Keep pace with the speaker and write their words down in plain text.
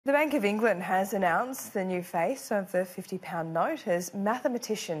The Bank of England has announced the new face of the £50 note as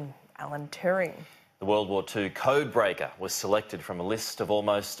Mathematician Alan Turing. The World War II code breaker was selected from a list of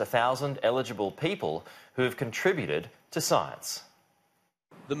almost 1,000 eligible people who have contributed to science.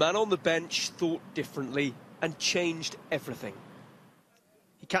 The man on the bench thought differently and changed everything.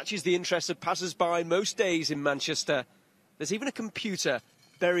 He catches the interest of passers-by most days in Manchester. There's even a computer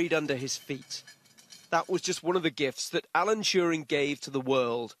buried under his feet. That was just one of the gifts that Alan Turing gave to the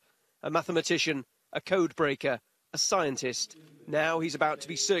world. A mathematician, a code breaker, a scientist. Now he's about to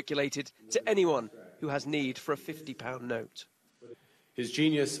be circulated to anyone who has need for a £50 note. His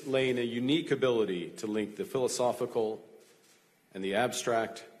genius lay in a unique ability to link the philosophical and the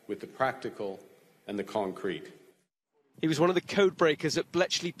abstract with the practical and the concrete. He was one of the code breakers at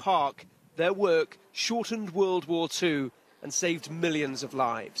Bletchley Park. Their work shortened World War II and saved millions of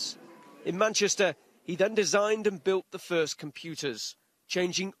lives. In Manchester, he then designed and built the first computers,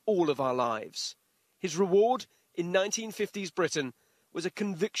 changing all of our lives. His reward in 1950s Britain was a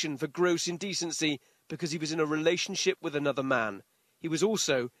conviction for gross indecency because he was in a relationship with another man. He was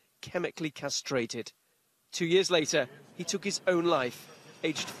also chemically castrated. 2 years later, he took his own life,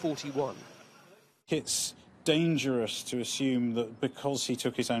 aged 41. It's dangerous to assume that because he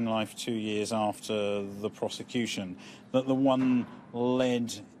took his own life 2 years after the prosecution, that the one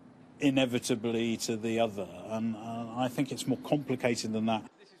led inevitably to the other, and I think it's more complicated than that.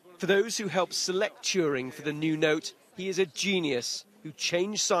 For those who helped select Turing for the new note, he is a genius who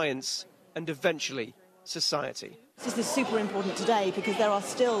changed science and eventually society. This is super important today because there are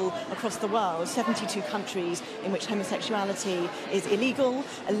still, across the world, 72 countries in which homosexuality is illegal,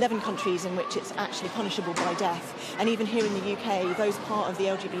 11 countries in which it's actually punishable by death. And even here in the UK, those part of the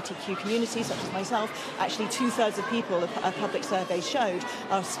LGBTQ community, such as myself, actually 2/3 of people, a public survey showed,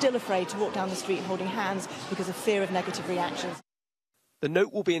 are still afraid to walk down the street holding hands because of fear of negative reactions. The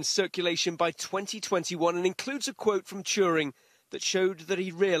note will be in circulation by 2021 and includes a quote from Turing that showed that he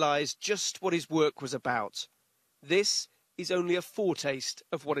realised just what his work was about. This is only a foretaste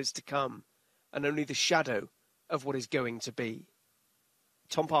of what is to come, and only the shadow of what is going to be.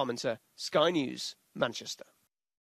 Tom Parmenter, Sky News, Manchester.